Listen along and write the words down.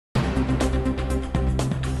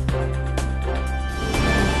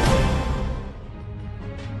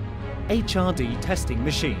HRD Testing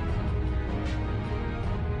Machine.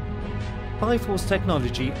 Biforce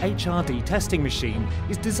Technology HRD Testing Machine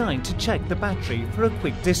is designed to check the battery for a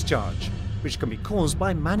quick discharge, which can be caused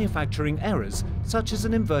by manufacturing errors such as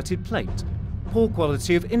an inverted plate, poor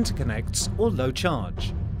quality of interconnects or low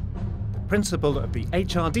charge. The principle of the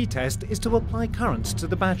HRD test is to apply current to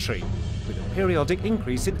the battery with a periodic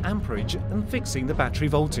increase in amperage and fixing the battery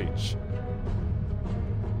voltage.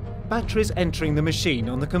 Batteries entering the machine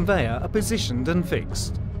on the conveyor are positioned and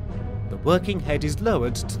fixed. The working head is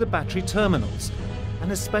lowered to the battery terminals and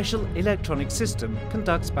a special electronic system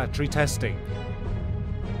conducts battery testing.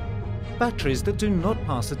 Batteries that do not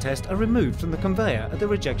pass the test are removed from the conveyor at the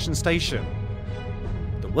rejection station.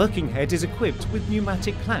 The working head is equipped with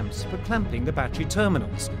pneumatic clamps for clamping the battery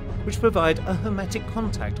terminals, which provide a hermetic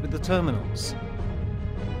contact with the terminals.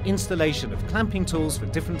 Installation of clamping tools for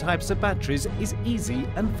different types of batteries is easy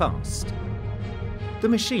and fast. The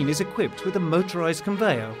machine is equipped with a motorized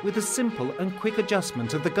conveyor with a simple and quick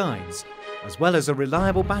adjustment of the guides, as well as a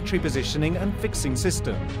reliable battery positioning and fixing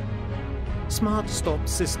system. Smart Stop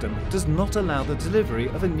system does not allow the delivery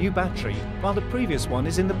of a new battery while the previous one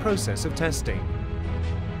is in the process of testing.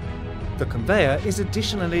 The conveyor is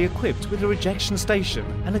additionally equipped with a rejection station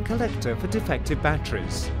and a collector for defective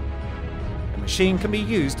batteries. The machine can be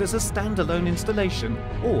used as a standalone installation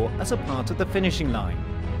or as a part of the finishing line.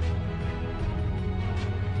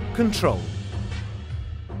 Control.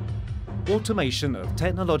 Automation of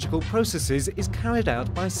technological processes is carried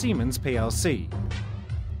out by Siemens plc.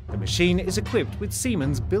 The machine is equipped with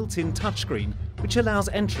Siemens' built-in touchscreen, which allows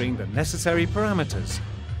entering the necessary parameters,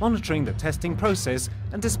 monitoring the testing process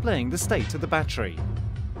and displaying the state of the battery.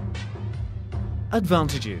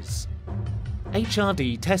 Advantages.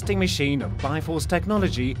 HRD testing machine of Biforce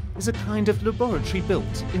Technology is a kind of laboratory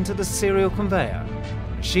built into the serial conveyor.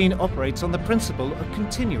 The machine operates on the principle of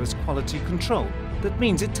continuous quality control. That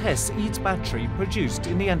means it tests each battery produced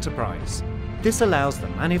in the enterprise. This allows the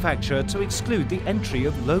manufacturer to exclude the entry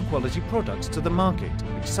of low-quality products to the market,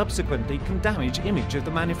 which subsequently can damage image of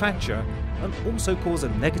the manufacturer and also cause a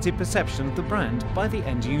negative perception of the brand by the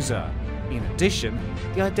end user. In addition,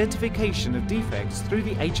 the identification of defects through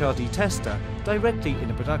the HRD tester directly in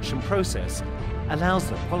the production process allows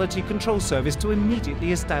the quality control service to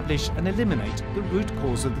immediately establish and eliminate the root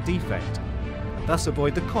cause of the defect, and thus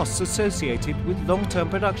avoid the costs associated with long-term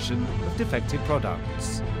production of defective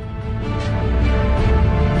products.